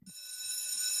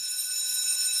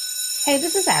Hey,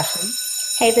 this is Ashley,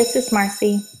 Hey, this is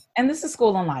Marcy. and this is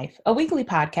School and Life, a weekly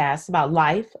podcast about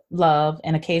life, love,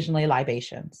 and occasionally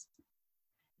libations.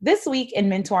 This week in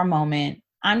Mentor Moment,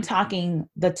 I'm talking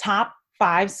the top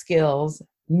 5 skills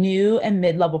new and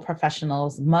mid level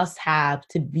professionals must have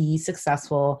to be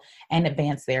successful and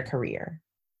advance their career.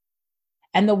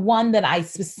 And the one that I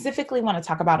specifically want to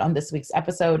talk about on this week's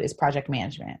episode is project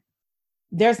management.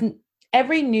 There's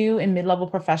every new and mid level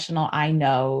professional I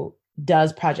know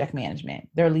does project management.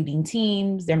 They're leading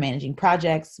teams, they're managing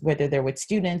projects, whether they're with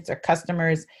students or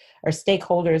customers or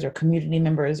stakeholders or community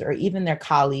members or even their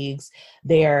colleagues.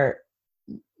 They're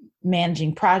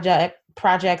managing projects,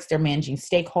 they're managing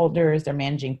stakeholders, they're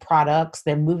managing products,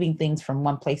 they're moving things from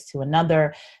one place to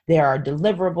another. There are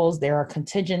deliverables, there are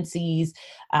contingencies,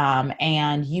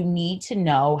 and you need to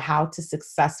know how to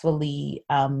successfully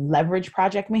leverage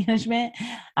project management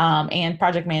and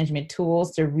project management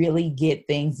tools to really get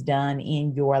things done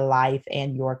in your life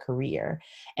and your career.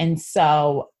 And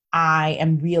so I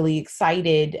am really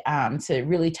excited to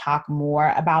really talk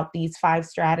more about these 5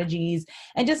 strategies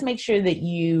and just make sure that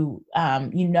you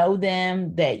know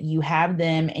them, that you have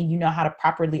them, and you know how to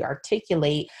properly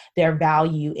articulate their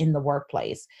value in the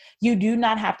workplace. You do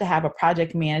not have to have a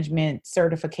project management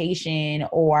certification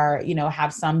or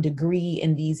have some degree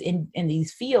in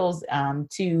these fields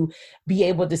to be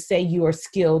able to say you are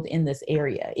skilled in this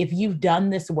area. If you've done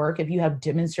this work, if you have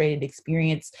demonstrated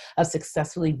experience of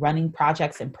successfully running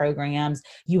projects and programs,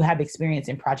 you have experience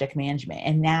in project management.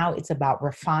 And now it's about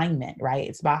refinement, right?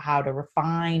 It's about how to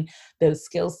refine those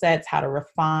skill sets, how to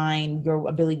refine your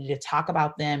ability to talk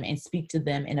about them and speak to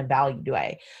them in a valued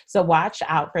way. So watch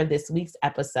out for this week's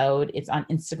episode. It's on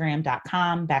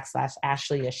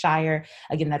Instagram.com/Ashley Ashire.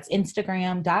 Again, that's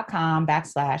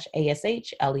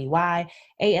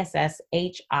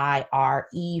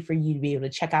Instagram.com/ASHLEYASSHIRE for you to be able to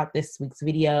check out this week's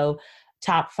video.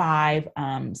 Top 5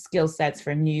 skill sets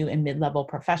for new and mid-level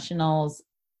professionals.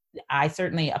 I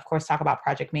certainly, of course, talk about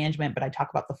project management, but I talk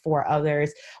about the 4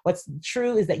 others. What's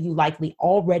true is that you likely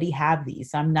already have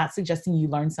these. So I'm not suggesting you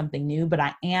learn something new, but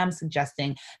I am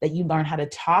suggesting that you learn how to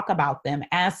talk about them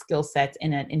as skill sets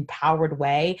in an empowered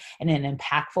way, in an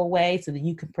impactful way, so that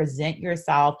you can present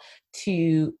yourself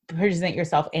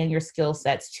and your skill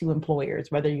sets to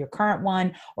employers, whether your current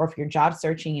one or if you're job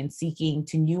searching and seeking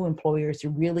to new employers to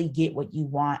really get what you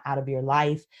want out of your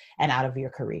life and out of your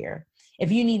career. If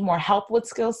you need more help with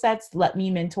skill sets, let me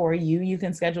mentor you. You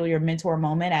can schedule your mentor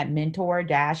moment at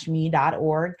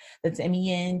mentor-me.org. That's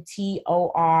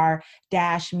mentor-me.org.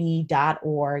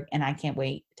 And I can't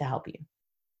wait to help you.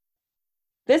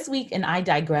 This week in I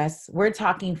Digress, we're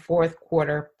talking fourth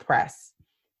quarter press.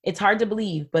 It's hard to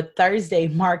believe, but Thursday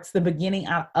marks the beginning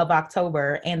of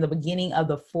October and the beginning of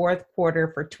the fourth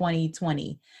quarter for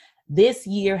 2020. This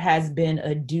year has been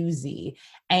a doozy.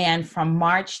 And from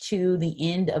March to the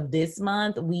end of this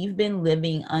month, we've been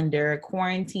living under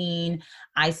quarantine,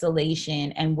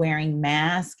 isolation, and wearing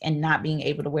masks and not being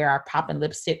able to wear our pop and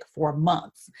lipstick for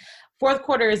months. Fourth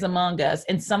quarter is among us,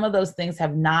 and some of those things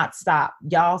have not stopped.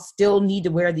 Y'all still need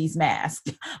to wear these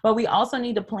masks, but we also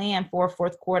need to plan for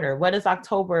fourth quarter. What does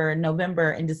October, November,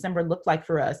 and December look like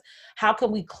for us? How can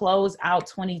we close out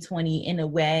 2020 in a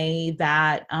way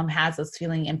that has us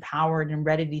feeling empowered and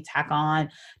ready to tack on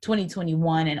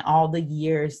 2021 and all the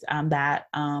years that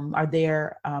are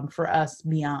there for us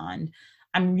beyond?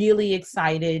 I'm really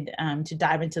excited to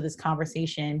dive into this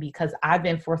conversation because I've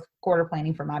been fourth quarter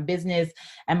planning for my business.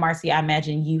 And Marcy, I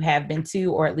imagine you have been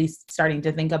too, or at least starting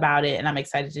to think about it. And I'm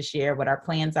excited to share what our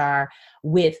plans are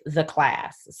with the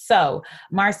class. So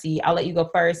Marcy, I'll let you go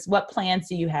first. What plans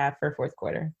do you have for fourth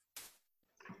quarter?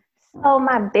 So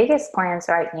my biggest plans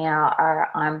right now are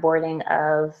onboarding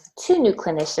of 2 new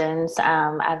clinicians.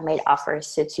 I've made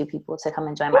offers to 2 people to come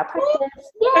and join my practice.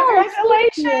 Yes,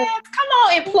 congratulations. Come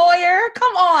on, employer.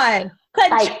 Come on.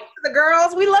 Like, the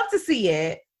girls, we love to see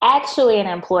it. actually an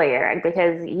employer,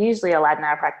 because usually a lot in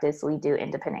our practice we do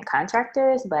independent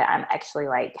contractors, but I'm actually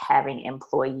like having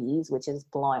employees, which is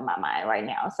blowing my mind right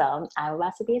now. So I'm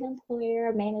about to be an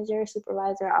employer, manager,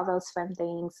 supervisor, all those fun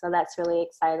things. So that's really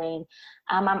exciting.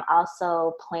 I'm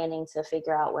also planning to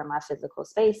figure out where my physical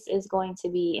space is going to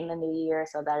be in the new year.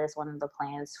 So that is one of the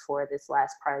plans for this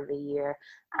last part of the year.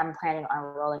 I'm planning on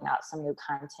rolling out some new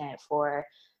content for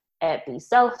at Be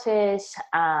Selfish.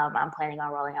 I'm planning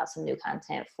on rolling out some new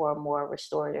content for more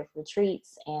restorative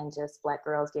retreats and just Black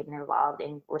girls getting involved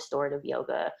in restorative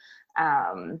yoga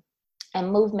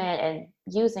and movement and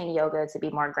using yoga to be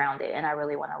more grounded. And I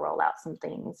really want to roll out some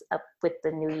things up with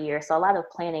the new year. So a lot of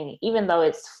planning, even though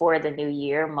it's for the new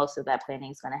year, most of that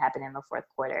planning is going to happen in the fourth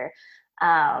quarter.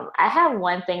 I have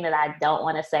one thing that I don't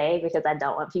want to say because I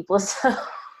don't want people to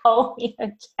hold me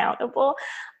accountable,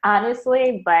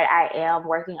 honestly. But I am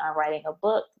working on writing a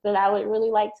book that I would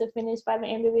really like to finish by the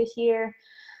end of this year.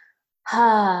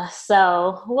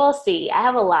 So we'll see. I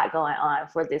have a lot going on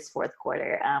for this fourth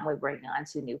quarter. We're bringing on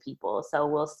 2 new people. So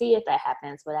we'll see if that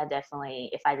happens. But I definitely,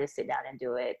 if I just sit down and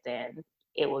do it, then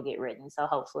it will get written. So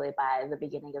hopefully by the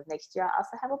beginning of next year, I'll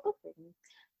also have a book written.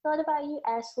 So what about you,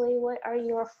 Ashley? What are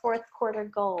your fourth quarter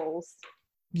goals?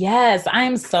 Yes, I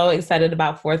am so excited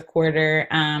about fourth quarter.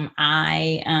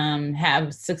 I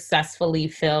have successfully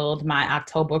filled my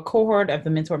October cohort of the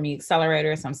Mentor Me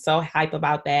Accelerator. So I'm so hype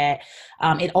about that.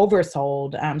 It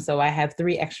oversold. So I have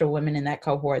 3 extra women in that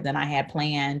cohort than I had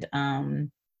planned.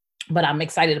 But I'm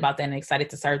excited about that and excited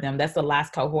to serve them. That's the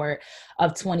last cohort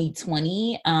of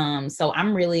 2020. So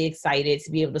I'm really excited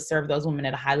to be able to serve those women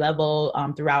at a high level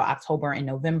throughout October and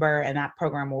November. And that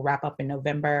program will wrap up in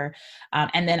November.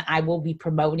 And then I will be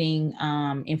promoting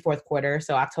in fourth quarter.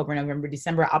 So October, November,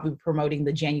 December, I'll be promoting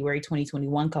the January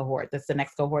 2021 cohort. That's the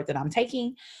next cohort that I'm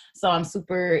taking. So I'm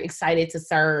super excited to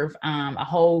serve a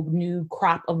whole new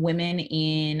crop of women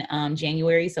in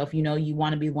January. So if you know you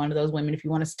want to be one of those women, if you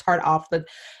want to start off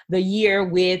the year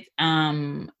with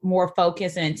more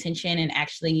focus and intention and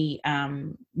actually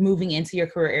moving into your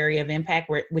career area of impact,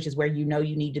 which is where you know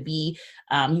you need to be.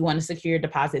 You want to secure a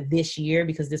deposit this year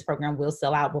because this program will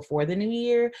sell out before the new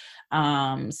year.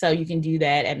 So you can do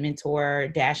that at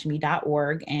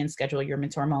mentor-me.org and schedule your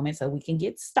mentor moment so we can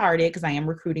get started because I am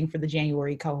recruiting for the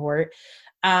January cohort.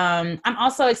 I'm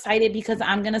also excited because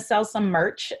I'm going to sell some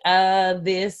merch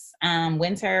this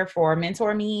winter for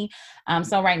Mentor Me.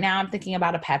 So right now I'm thinking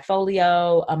about a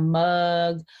Padfolio, a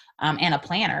mug, and a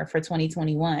planner for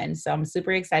 2021. So I'm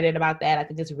super excited about that. I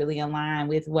think it's really in line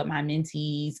with what my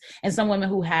mentees and some women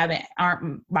who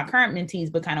aren't my current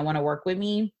mentees, but kind of want to work with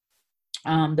me.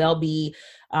 There'll be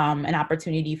an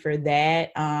opportunity for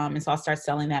that. And so I'll start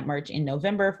selling that merch in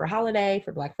November for holiday,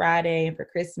 for Black Friday, and for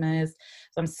Christmas.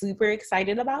 So I'm super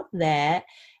excited about that.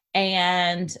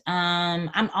 And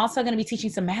I'm also going to be teaching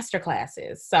some master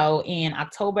classes. So in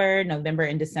October, November,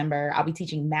 and December, I'll be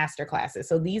teaching master classes.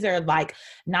 So these are like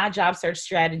not job search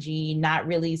strategy, not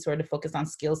really sort of focused on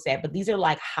skill set, but these are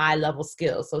like high level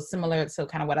skills. So similar to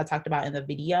kind of what I talked about in the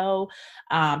video,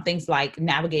 things like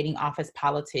navigating office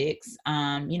politics,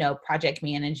 project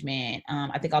management.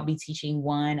 I think I'll be teaching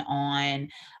one on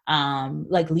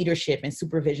like leadership and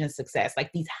supervision success, like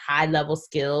these high level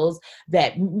skills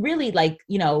that really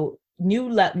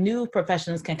new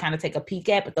professionals can kind of take a peek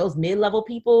at, but those mid-level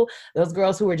people, those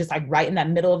girls who are just like right in that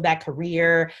middle of that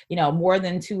career, more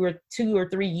than 2 or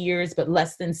 3 years, but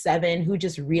less than 7, who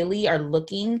just really are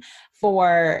looking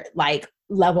for like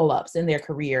level ups in their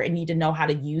career and need to know how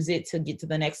to use it to get to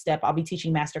the next step. I'll be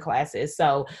teaching master classes.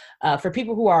 So for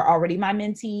people who are already my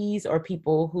mentees or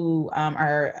people who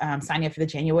are signing up for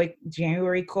the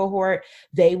January cohort,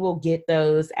 they will get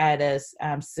those at a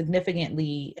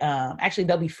significantly, actually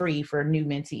they'll be free for new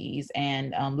mentees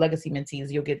and legacy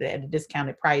mentees. You'll get that at a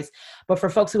discounted price. But for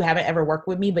folks who haven't ever worked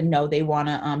with me, but know they want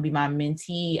to be my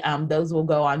mentee, those will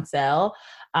go on sale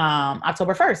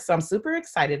October 1st. So I'm super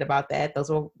excited about that. Those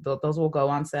will go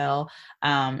on sale,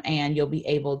 and you'll be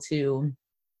able to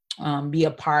be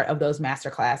a part of those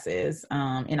master classes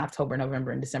in October,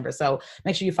 November, and December. So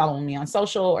make sure you follow me on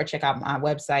social or check out my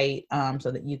website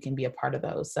so that you can be a part of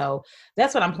those. So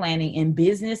that's what I'm planning in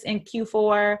business in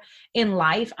Q4. In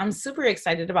life, I'm super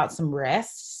excited about some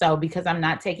rest. So because I'm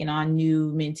not taking on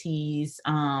new mentees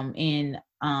in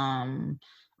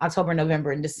October,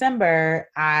 November, and December,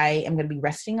 I am going to be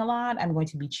resting a lot. I'm going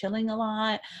to be chilling a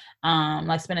lot,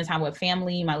 like spending time with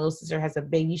family. My little sister has a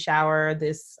baby shower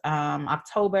this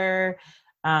October.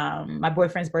 My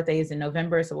boyfriend's birthday is in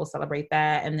November, so we'll celebrate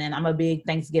that. And then I'm a big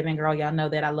Thanksgiving girl. Y'all know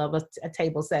that I love a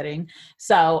table setting.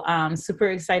 So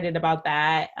super excited about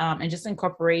that, and just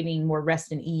incorporating more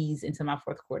rest and ease into my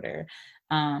fourth quarter,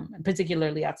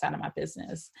 particularly outside of my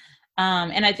business.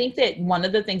 And I think that one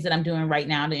of the things that I'm doing right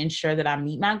now to ensure that I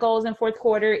meet my goals in fourth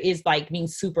quarter is like being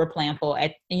super planful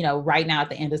at, right now at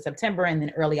the end of September and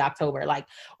then early October, like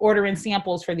ordering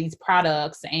samples for these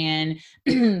products and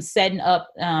setting up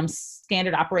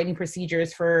standard operating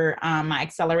procedures for my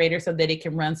accelerator so that it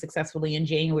can run successfully in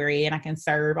January and I can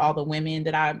serve all the women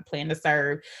that I plan to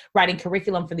serve, writing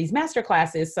curriculum for these master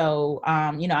classes. So,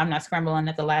 I'm not scrambling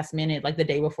at the last minute, like the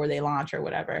day before they launch or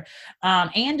whatever,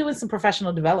 and doing some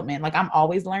professional development. Like I'm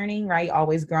always learning, right?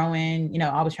 Always growing,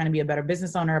 always trying to be a better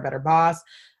business owner, a better boss,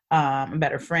 a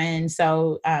better friend.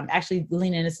 So actually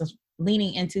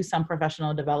leaning into some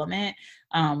professional development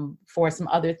for some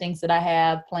other things that I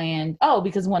have planned. Oh,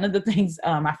 because one of the things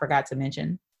I forgot to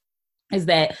mention is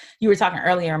that you were talking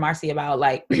earlier, Marcy, about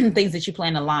like things that you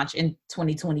plan to launch in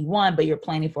 2021, but you're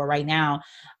planning for right now.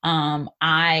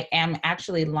 I am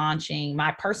actually launching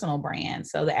my personal brand.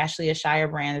 So the Ashley Shire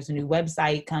brand, there's a new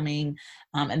website coming,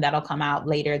 and that'll come out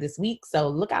later this week. So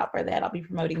look out for that. I'll be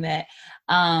promoting that.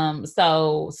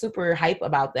 So super hype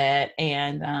about that.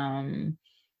 And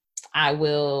I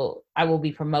will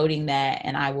be promoting that,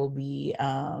 and I will be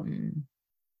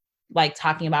like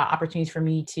talking about opportunities for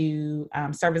me to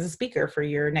serve as a speaker for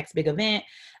your next big event,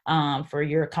 for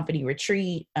your company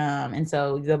retreat. And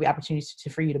so there'll be opportunities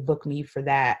for you to book me for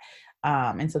that.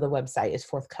 And so the website is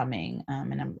forthcoming,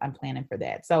 and I'm planning for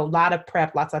that. So a lot of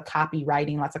prep, lots of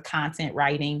copywriting, lots of content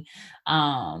writing,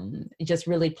 just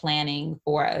really planning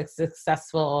for a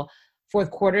successful fourth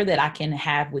quarter that I can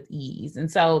have with ease. And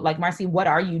so like, Marcy, what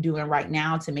are you doing right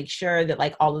now to make sure that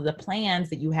like all of the plans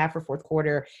that you have for fourth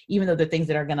quarter, even though the things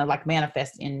that are going to like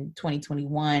manifest in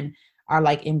 2021 are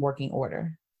like in working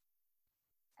order?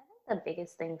 I think the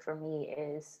biggest thing for me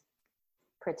is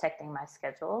protecting my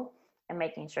schedule and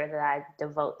making sure that I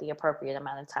devote the appropriate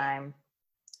amount of time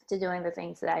to doing the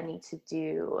things that I need to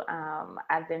do.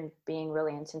 I've been being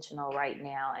really intentional right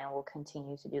now, and will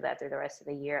continue to do that through the rest of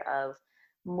the year, of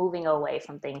moving away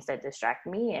from things that distract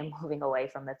me and moving away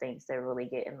from the things that really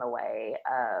get in the way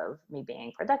of me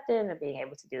being productive and being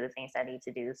able to do the things I need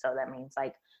to do. So that means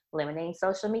like limiting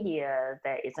social media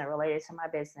that isn't related to my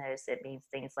business. It means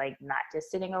things like not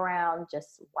just sitting around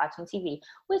just watching TV,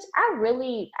 which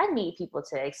I need people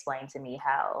to explain to me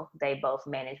how they both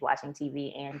manage watching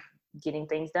TV and getting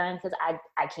things done, because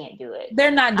I can't do it.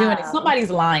 They're not doing it. Somebody's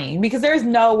lying, because there's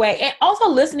no way. And also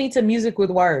listening to music with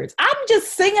words. I'm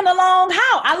just singing along.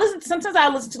 How? Sometimes I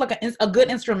listen to like a good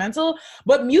instrumental,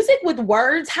 but music with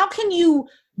words, how can you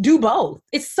do both?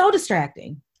 It's so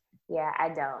distracting. Yeah, I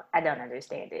don't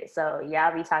understand it. So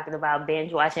y'all be talking about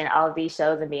binge watching all of these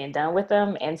shows and being done with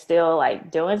them and still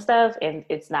like doing stuff, and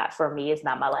it's not for me. It's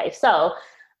not my life. So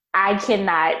I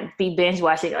cannot be binge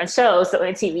watching on shows. So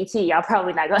in TBT, y'all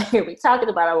probably not going to hear me talking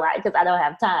about a lot because I don't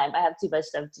have time. I have too much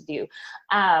stuff to do.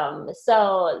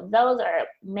 So those are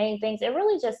main things. And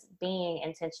really just being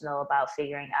intentional about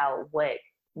figuring out what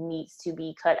needs to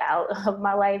be cut out of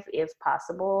my life if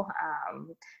possible,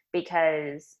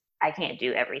 because I can't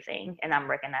do everything. And I'm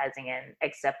recognizing and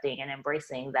accepting and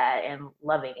embracing that and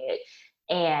loving it.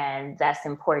 And that's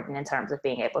important in terms of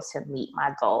being able to meet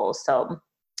my goals. So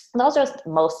those are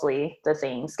mostly the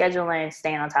things: scheduling,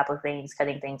 staying on top of things,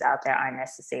 cutting things out that aren't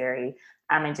necessary,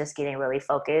 and just getting really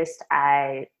focused.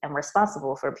 I am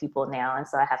responsible for people now, and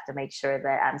so I have to make sure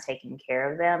that I'm taking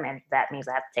care of them, and that means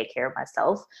I have to take care of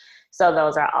myself. So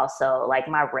those are also like,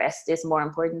 my rest is more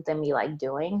important than me like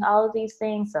doing all of these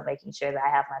things. So making sure that I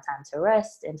have my time to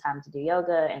rest and time to do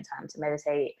yoga and time to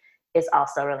meditate is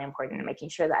also really important, and making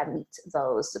sure that I meet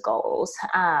those goals.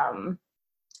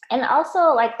 And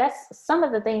also, like, that's some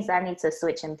of the things that I need to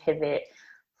switch and pivot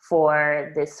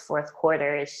for this fourth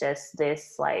quarter. It's just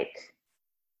this, like,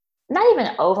 not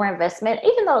even overinvestment,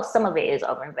 even though some of it is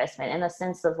overinvestment in the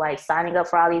sense of like signing up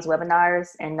for all these webinars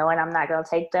and knowing I'm not going to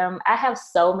take them. I have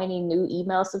so many new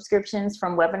email subscriptions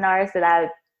from webinars that I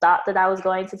thought that I was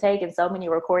going to take, and so many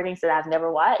recordings that I've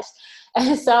never watched.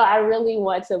 And so I really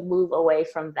want to move away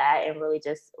from that and really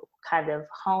just kind of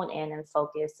hone in and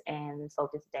focus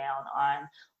down on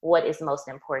what is most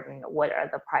important. What are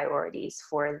the priorities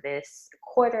for this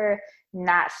quarter?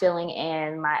 Not filling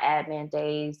in my admin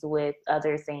days with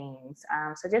other things.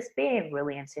 So just being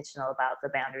really intentional about the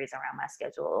boundaries around my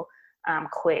schedule.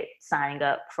 Quit signing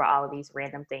up for all of these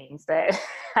random things that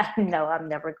I know I'm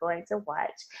never going to watch.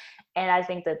 And I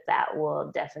think that that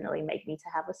will definitely make me to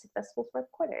have a successful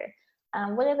fourth quarter.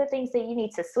 What are the things that you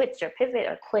need to switch or pivot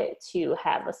or quit to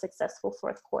have a successful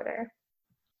fourth quarter?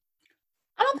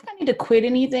 I don't think I need to quit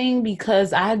anything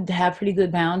because I have pretty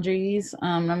good boundaries.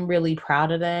 I'm really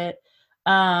proud of that.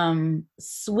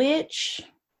 Switch.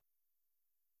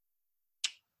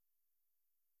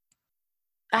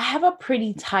 I have a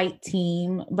pretty tight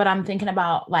team, but I'm thinking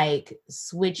about like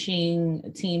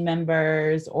switching team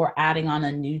members or adding on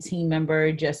a new team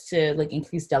member just to like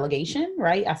increase delegation,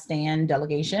 right? I stand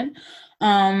delegation.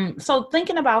 So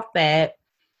thinking about that.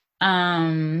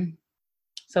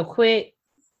 So quit,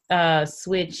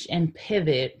 switch, and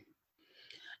pivot.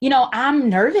 You know, I'm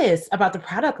nervous about the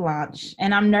product launch,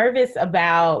 and I'm nervous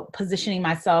about positioning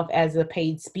myself as a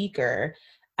paid speaker.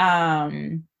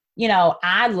 You know,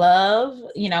 I love,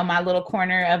 you know, my little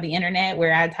corner of the internet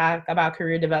where I talk about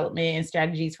career development and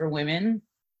strategies for women.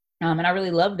 And I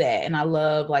really love that. And I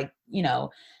love, like, you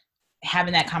know,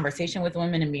 having that conversation with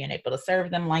women and being able to serve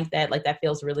them like that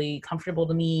feels really comfortable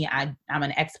to me. I'm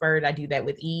an expert. I do that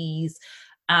with ease.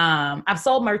 I've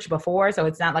sold merch before, so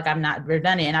it's not like I've not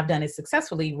done it, and I've done it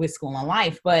successfully with School and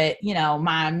Life, but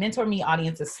my Mentor Me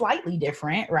audience is slightly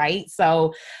different, right?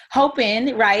 So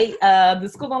hoping, right, the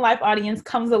School and Life audience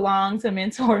comes along to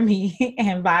Mentor Me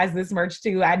and buys this merch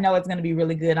too. I know it's going to be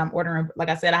really good. I'm ordering, like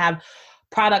I said, I have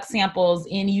product samples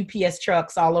in UPS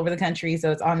trucks all over the country.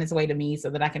 So it's on its way to me so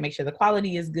that I can make sure the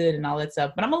quality is good and all that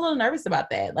stuff. But I'm a little nervous about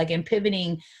that, like in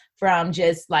pivoting from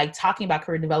just like talking about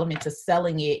career development to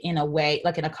selling it in a way,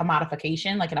 like in a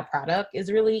commodification, like in a product,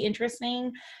 is really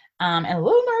interesting. And a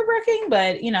little nerve-wracking,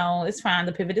 but it's fine.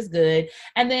 The pivot is good.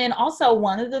 And then also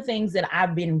one of the things that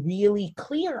I've been really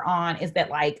clear on is that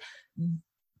like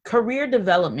career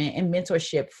development and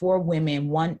mentorship for women,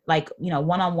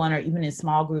 one-on-one or even in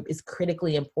small group, is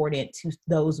critically important to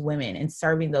those women and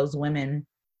serving those women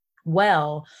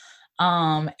well,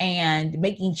 and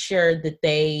making sure that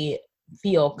they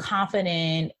feel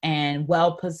confident and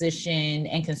well positioned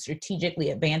and can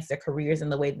strategically advance their careers in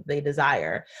the way that they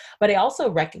desire. But I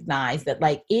also recognize that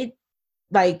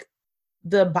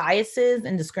the biases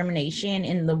and discrimination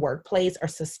in the workplace are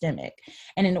systemic.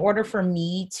 And in order for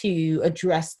me to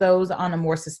address those on a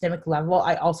more systemic level,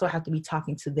 I also have to be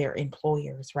talking to their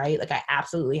employers, right? Like I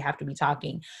absolutely have to be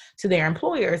talking to their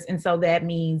employers. And so that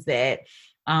means that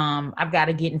I've got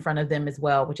to get in front of them as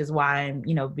well, which is why I'm,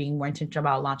 being more intentional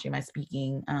about launching my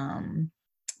speaking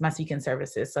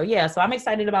services. So yeah, so I'm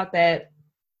excited about that.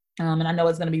 And I know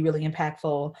it's going to be really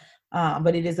impactful.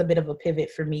 But it is a bit of a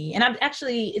pivot for me. And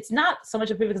it's not so much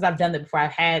a pivot because I've done that before.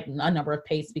 I've had a number of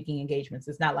paid speaking engagements.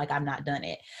 It's not like I've not done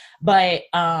it. But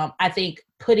I think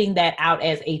putting that out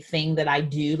as a thing that I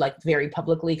do, like very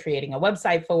publicly, creating a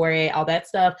website for it, all that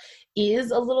stuff,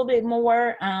 is a little bit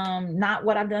more not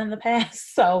what I've done in the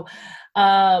past. So,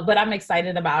 but I'm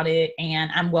excited about it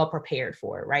and I'm well prepared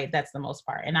for it, right? That's the most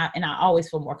part. And I always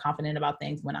feel more confident about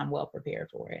things when I'm well prepared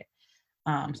for it.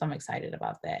 So I'm excited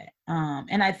about that.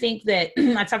 And I think that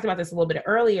I talked about this a little bit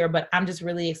earlier, but I'm just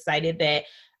really excited that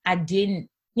I didn't,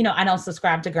 I don't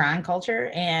subscribe to grind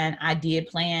culture, and I did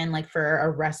plan like for a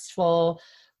restful,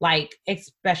 like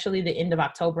especially the end of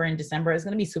October and December is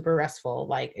going to be super restful.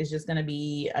 Like it's just going to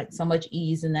be so much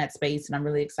ease in that space. And I'm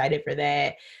really excited for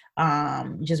that.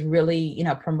 Just really,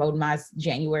 promote my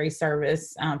January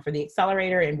service for the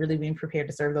accelerator and really being prepared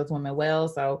to serve those women well.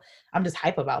 So I'm just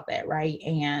hype about that. Right.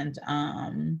 And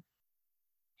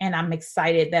I'm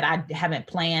excited that I haven't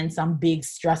planned some big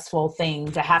stressful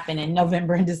thing to happen in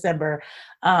November and December,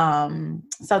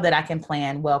 so that I can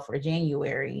plan well for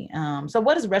January. So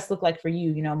what does rest look like for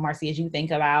you, Marcy, as you think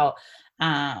about,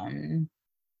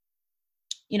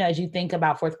 as you think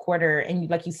about fourth quarter and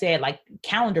like you said, like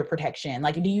calendar protection,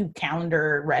 like do you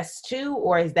calendar rest too?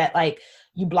 Or is that like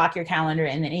you block your calendar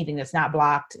and then anything that's not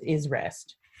blocked is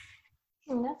rest?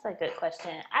 That's a good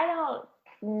question.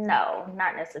 No,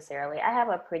 not necessarily. I have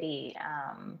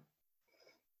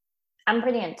I'm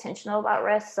pretty intentional about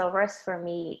rest. So rest for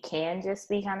me can just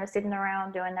be kind of sitting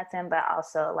around doing nothing, but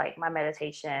also like my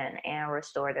meditation and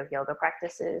restorative yoga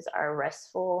practices are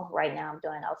restful. Right now I'm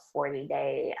doing a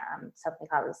 40-day, something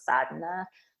called a sadhana,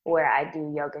 where I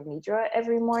do yoga nidra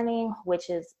every morning, which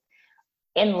is,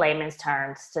 in layman's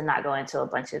terms, to not go into a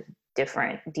bunch of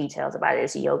different details about it,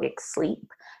 is yogic sleep.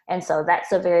 And so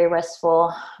that's a very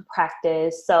restful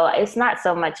practice. So it's not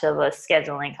so much of a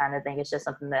scheduling kind of thing. It's just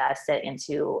something that I set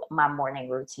into my morning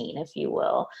routine, if you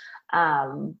will.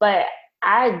 But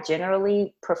I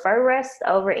generally prefer rest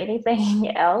over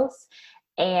anything else.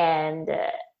 And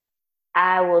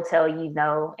I will tell you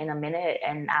no in a minute,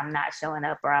 and I'm not showing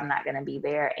up or I'm not going to be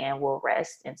there, and we'll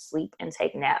rest and sleep and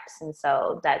take naps. And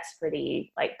so that's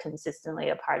pretty like consistently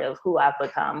a part of who I've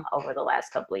become over the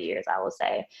last couple of years, I will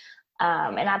say.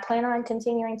 And I plan on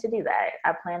continuing to do that.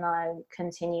 I plan on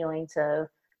continuing to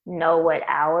know what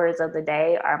hours of the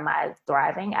day are my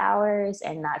thriving hours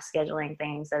and not scheduling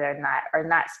things that are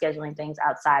not scheduling things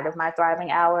outside of my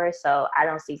thriving hours. So I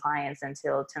don't see clients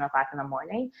until 10 o'clock in the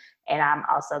morning. And I'm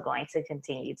also going to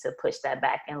continue to push that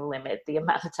back and limit the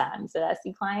amount of times that I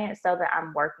see clients so that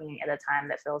I'm working at a time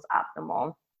that feels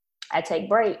optimal. I take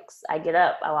breaks, I get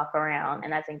up, I walk around.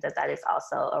 And I think that that is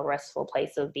also a restful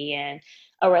place of being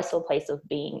in.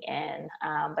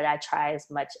 But I try as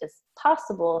much as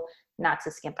possible not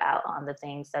to skimp out on the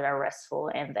things that are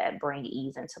restful and that bring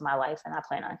ease into my life. And I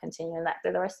plan on continuing that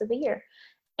through the rest of the year.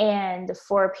 And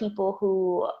for people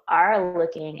who are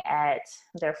looking at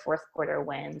their fourth quarter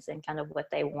wins and kind of what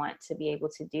they want to be able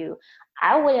to do,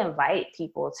 I would invite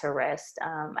people to rest.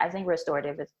 I think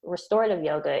restorative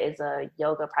yoga is a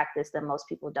yoga practice that most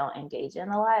people don't engage in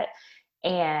a lot.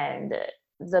 And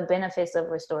the benefits of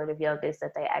restorative yoga is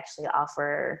that they actually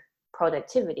offer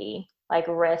productivity like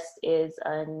rest is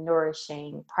a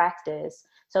nourishing practice.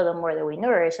 So the more that we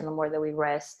nourish and the more that we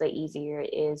rest, the easier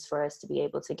it is for us to be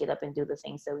able to get up and do the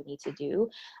things that we need to do.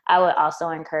 I would also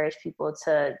encourage people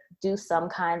to do some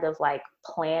kind of like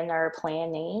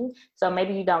planning. So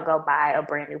maybe you don't go buy a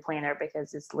brand new planner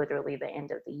because it's literally the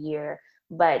end of the year,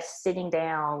 but sitting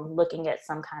down, looking at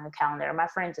some kind of calendar. My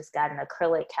friend just got an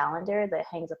acrylic calendar that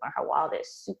hangs up on her wall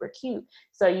that's super cute.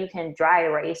 So you can dry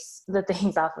erase the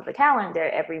things off of the calendar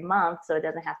every month. So it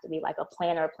doesn't have to be like a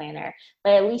planner,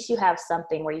 but at least you have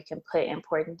something where you can put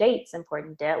important dates,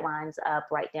 important deadlines up,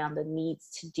 write down the needs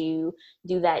to do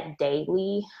that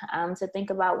daily, to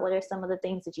think about what are some of the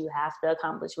things that you have to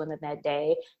accomplish within that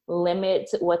day, limit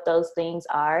what those things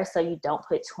are. So you don't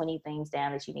put 20 things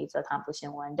down that you need to accomplish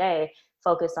in one day.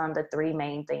 Focus on the 3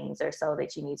 main things or so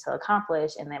that you need to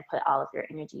accomplish, and then put all of your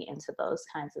energy into those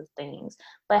kinds of things.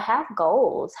 But have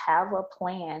goals, have a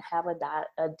plan, have a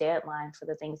deadline for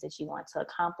the things that you want to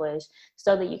accomplish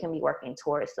so that you can be working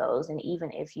towards those. And even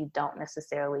if you don't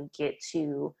necessarily get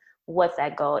to what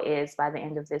that goal is by the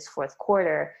end of this 4th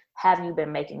quarter, have you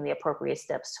been making the appropriate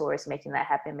steps towards making that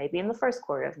happen maybe in the 1st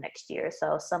quarter of next year?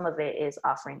 So some of it is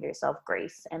offering yourself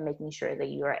grace and making sure that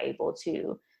you are able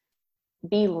to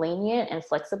be lenient and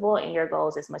flexible in your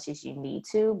goals as much as you need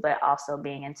to, but also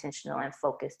being intentional and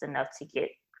focused enough to get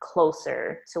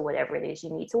closer to whatever it is you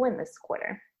need to win this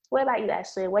quarter. What about you,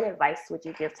 Ashley? What advice would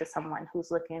you give to someone who's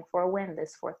looking for a win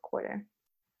this 4th quarter?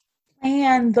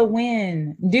 Plan the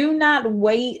win. Do not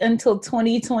wait until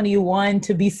 2021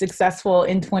 to be successful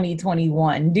in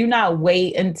 2021. Do not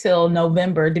wait until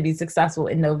November to be successful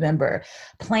in November.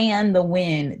 Plan the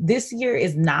win. This year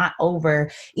is not over.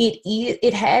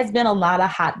 It has been a lot of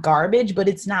hot garbage, but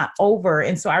it's not over.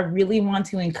 And so I really want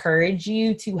to encourage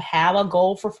you to have a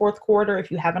goal for 4th quarter if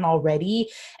you haven't already,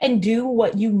 and do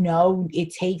what you know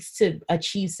it takes to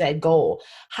achieve said goal.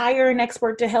 Hire an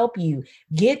expert to help you.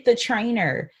 Get the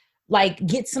trainer. Like,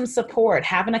 get some support,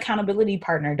 have an accountability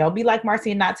partner. Don't be like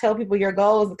Marcy and not tell people your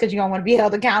goals because you don't want to be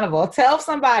held accountable. Tell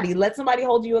somebody, let somebody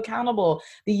hold you accountable.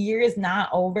 The year is not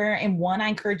over. And 1, I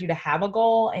encourage you to have a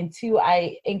goal. And 2,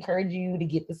 I encourage you to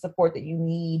get the support that you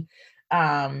need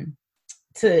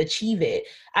to achieve it.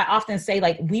 I often say,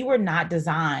 like, we were not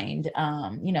designed,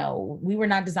 we were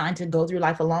not designed to go through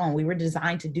life alone. We were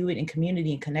designed to do it in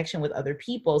community and connection with other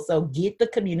people. So get the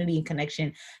community and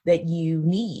connection that you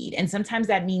need. And sometimes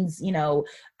that means,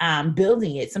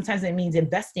 building it. Sometimes it means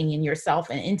investing in yourself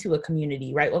and into a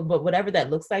community, right? But whatever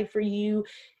that looks like for you,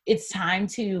 it's time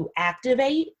to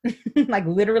activate, like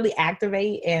literally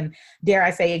activate, and dare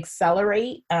I say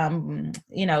accelerate,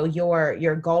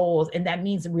 your goals. And that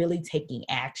means really taking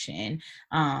action,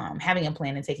 having a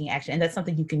plan and taking action. And that's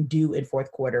something you can do in 4th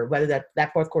quarter, whether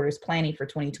that 4th quarter is planning for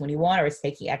 2021 or it's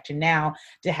taking action now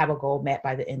to have a goal met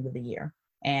by the end of the year.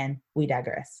 And we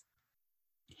digress.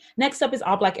 Next up is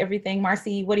All Black Everything.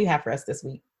 Marcy, what do you have for us this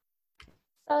week?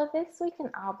 So this week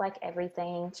in All Black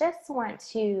Everything, just want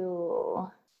to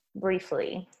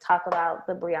briefly talk about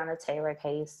the Breonna Taylor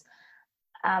case.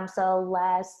 So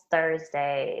last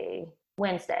Wednesday,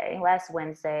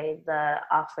 the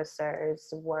officers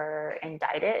were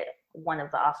indicted. One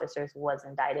of the officers was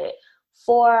indicted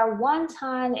for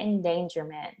wanton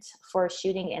endangerment for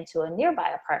shooting into a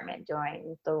nearby apartment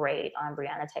during the raid on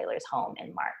Breonna Taylor's home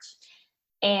in March.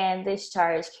 And this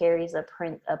charge carries a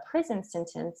prison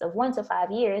sentence of 1 to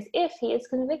 5 years if he is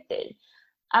convicted.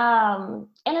 And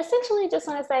essentially just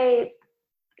want to say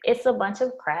it's a bunch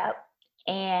of crap.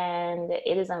 And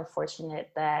it is unfortunate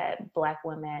that Black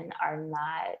women our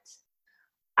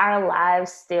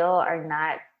lives still are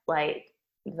not like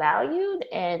valued,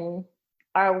 and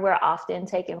we're often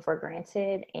taken for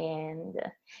granted. And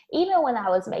even when I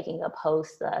was making a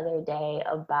post the other day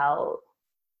about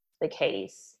the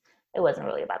case, it wasn't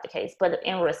really about the case, but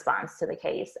in response to the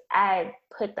case, I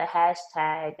put the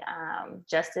hashtag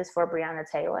Justice for Breonna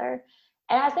Taylor.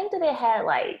 And I think that it had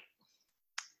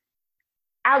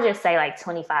I'll just say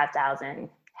 25,000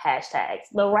 hashtags.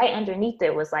 But right underneath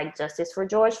it was Justice for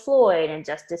George Floyd and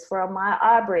Justice for Ahmaud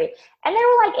Arbery. And they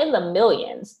were in the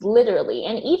millions, literally.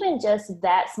 And even just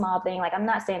that small thing, I'm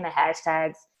not saying the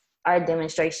hashtags are a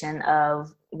demonstration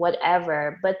of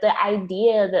whatever, but the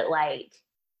idea that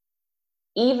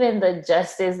even the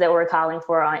justice that we're calling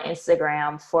for on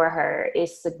Instagram for her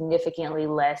is significantly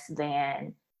less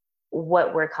than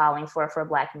what we're calling for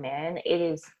Black men.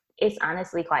 It's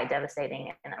honestly quite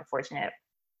devastating and unfortunate.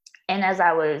 And as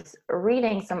I was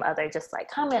reading some other just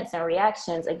comments and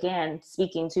reactions, again,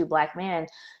 speaking to Black men,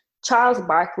 Charles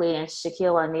Barkley and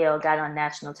Shaquille O'Neal got on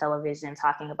national television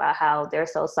talking about how they're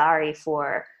so sorry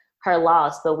for her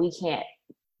loss, but we can't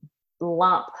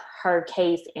lump her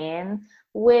case in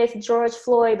with George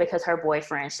Floyd because her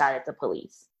boyfriend shot at the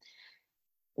police.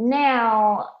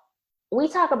 Now, we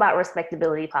talk about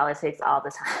respectability politics all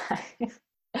the time.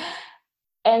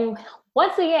 And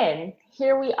once again,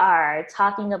 here we are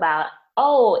talking about,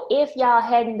 oh, if y'all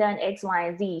hadn't done X, Y,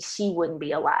 and Z, she wouldn't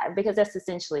be alive, because that's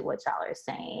essentially what y'all are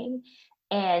saying.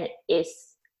 And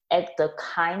it's at the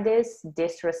kindest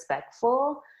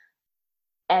disrespectful,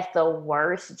 at the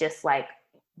worst, just like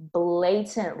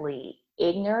blatantly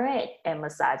ignorant and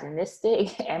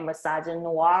misogynistic and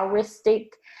misogynoiristic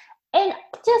and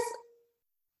just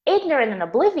ignorant and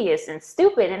oblivious and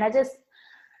stupid. And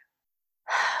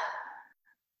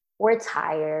we're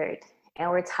tired,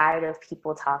 and we're tired of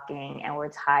people talking, and we're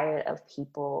tired of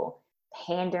people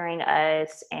pandering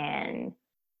us and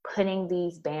putting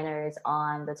these banners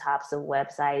on the tops of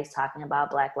websites talking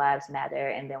about Black Lives Matter.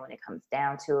 And then when it comes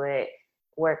down to it,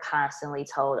 we're constantly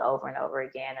told over and over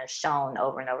again and shown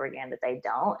over and over again that they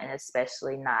don't, and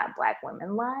especially not Black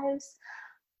women's lives.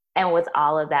 And with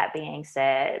all of that being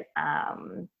said,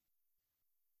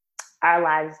 our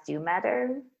lives do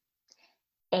matter.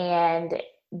 And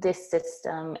this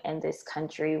system and this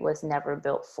country was never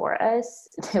built for us.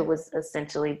 It was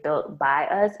essentially built by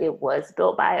us. It was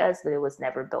built by us, but it was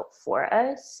never built for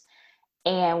us.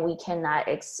 And we cannot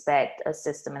expect a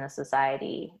system in a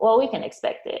society. Well, we can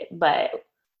expect it, but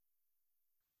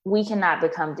we cannot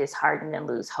become disheartened and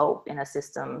lose hope in a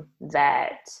system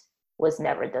that was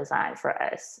never designed for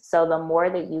us. So the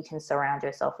more that you can surround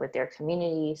yourself with your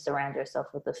community, surround yourself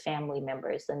with the family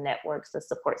members, the networks, the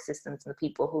support systems, the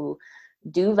people who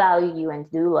do value you and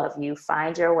do love you,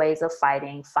 find your ways of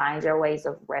fighting, find your ways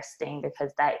of resting,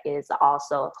 because that is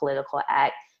also a political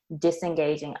act,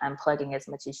 disengaging, unplugging as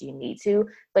much as you need to,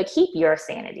 but keep your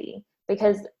sanity.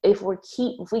 Because if we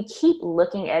keep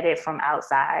looking at it from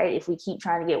outside, if we keep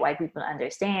trying to get white people to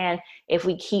understand, if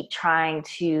we keep trying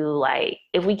to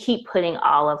if we keep putting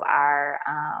all of our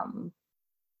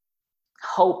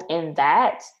hope in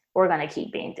that, we're going to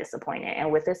keep being disappointed.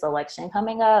 And with this election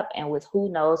coming up, and with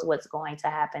who knows what's going to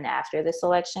happen after this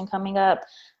election coming up,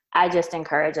 I just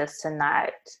encourage us to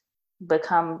not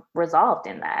become resolved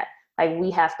in that. Like,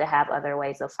 we have to have other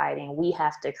ways of fighting. We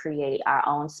have to create our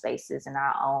own spaces and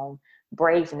our own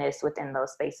braveness within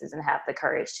those spaces and have the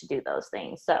courage to do those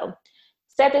things. So,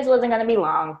 said this wasn't going to be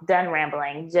long, done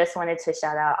rambling. Just wanted to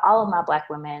shout out all of my Black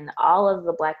women, all of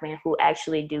the Black men who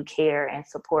actually do care and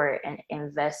support and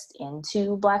invest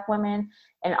into Black women,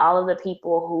 and all of the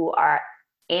people who are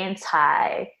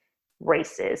anti-racist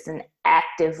and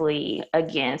actively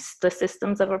against the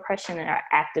systems of oppression and are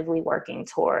actively working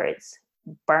towards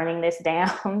burning this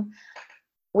down.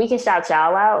 We can shout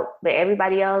y'all out, but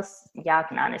everybody else, y'all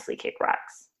can honestly kick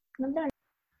rocks. I'm done.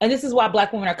 And this is why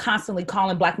Black women are constantly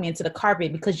calling Black men to the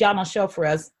carpet, because y'all don't show up for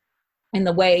us in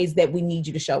the ways that we need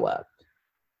you to show up.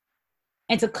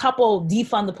 And to couple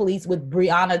defund the police with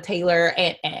Breonna Taylor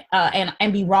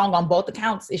and be wrong on both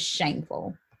accounts is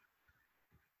shameful.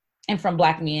 And from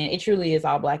Black men, it truly is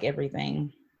all Black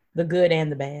everything, the good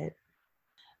and the bad.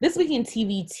 This week in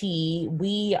TVT,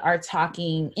 we are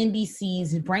talking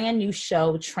NBC's brand new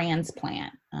show,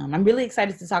 Transplant. I'm really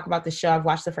excited to talk about the show. I've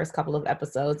watched the first couple of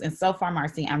episodes, and so far,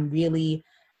 Marcy, I'm really,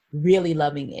 really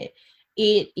loving it.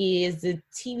 It is a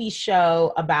TV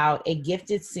show about a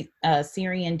gifted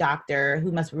Syrian doctor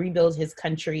who must rebuild his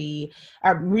country,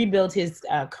 or rebuild his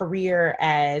career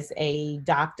as a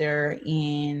doctor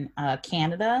in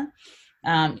Canada.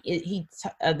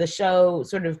 The show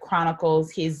sort of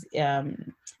chronicles his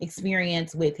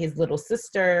experience with his little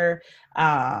sister,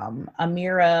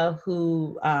 Amira,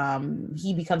 who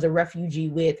he becomes a refugee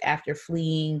with after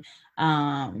fleeing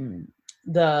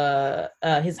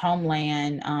his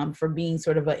homeland for being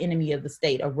sort of an enemy of the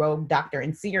state, a rogue doctor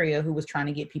in Syria who was trying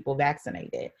to get people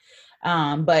vaccinated.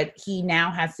 But he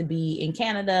now has to be in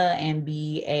Canada and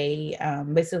be a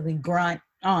basically grunt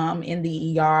in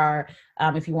the ER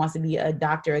if he wants to be a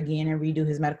doctor again and redo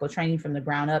his medical training from the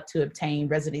ground up to obtain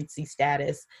residency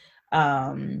status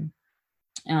in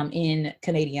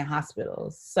Canadian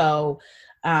hospitals. So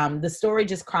the story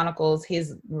just chronicles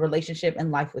his relationship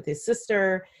and life with his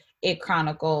sister. It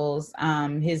chronicles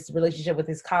his relationship with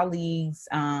his colleagues,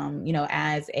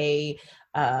 as a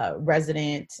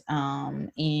resident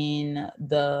in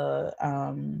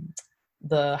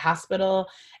the hospital.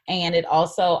 And it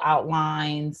also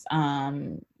outlines,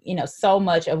 so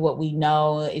much of what we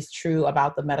know is true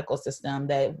about the medical system,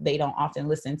 that they don't often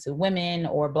listen to women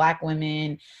or Black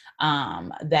women,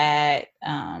 that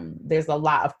there's a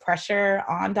lot of pressure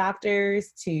on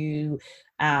doctors to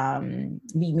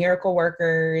be miracle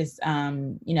workers,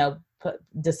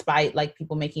 despite like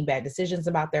people making bad decisions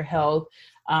about their health.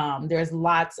 There's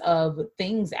lots of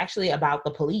things actually about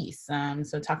the police.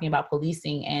 So talking about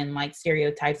policing and like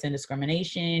stereotypes and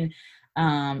discrimination.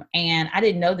 And I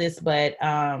didn't know this, but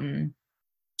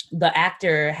the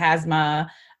actor Hazma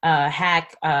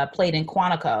Hack played in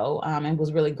Quantico and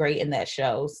was really great in that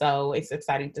show. So it's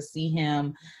exciting to see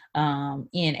him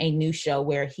in a new show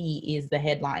where he is the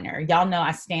headliner. Y'all know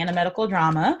I stand a medical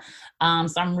drama.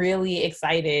 So I'm really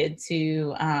excited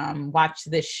to watch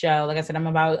this show. Like I said, I'm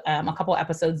about a couple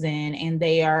episodes in, and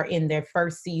they are in their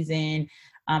first season.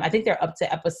 I think they're up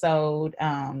to episode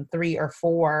 3 or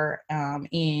 4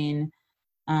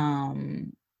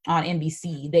 on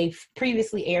NBC. They've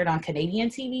previously aired on Canadian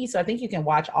TV, so I think you can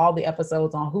watch all the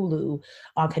episodes on Hulu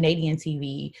on Canadian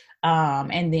TV,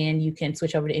 and then you can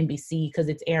switch over to NBC because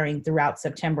it's airing throughout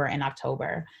September and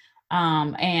October.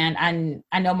 And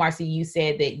I know, Marcy, you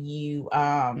said that you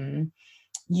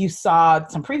saw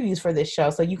some previews for this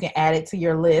show, so you can add it to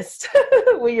your list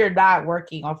when you're not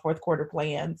working on fourth quarter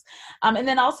plans. And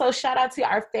then also shout out to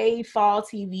our fave fall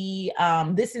TV.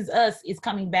 This Is Us is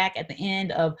coming back at the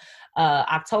end of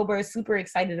October. Super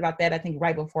excited about that. I think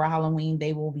right before Halloween,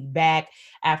 they will be back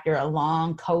after a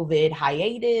long COVID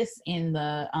hiatus in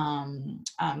the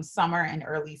summer and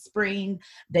early spring.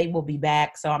 They will be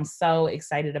back. So I'm so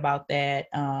excited about that.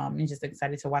 And just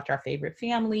excited to watch our favorite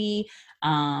family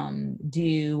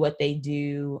do what they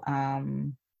do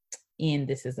in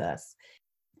This Is Us.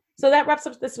 So that wraps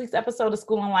up this week's episode of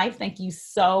School and Life. Thank you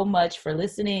so much for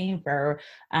listening, for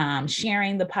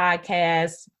sharing the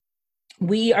podcast.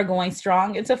 We are going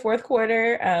strong into fourth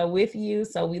quarter with you.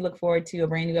 So we look forward to a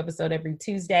brand new episode every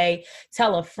Tuesday.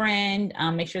 Tell a friend.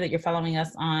 Make sure that you're following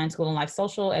us on School and Life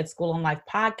Social at School and Life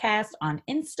Podcast on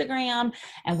Instagram.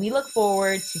 And we look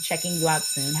forward to checking you out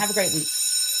soon. Have a great week.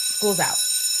 School's out.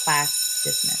 Class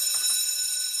dismissed.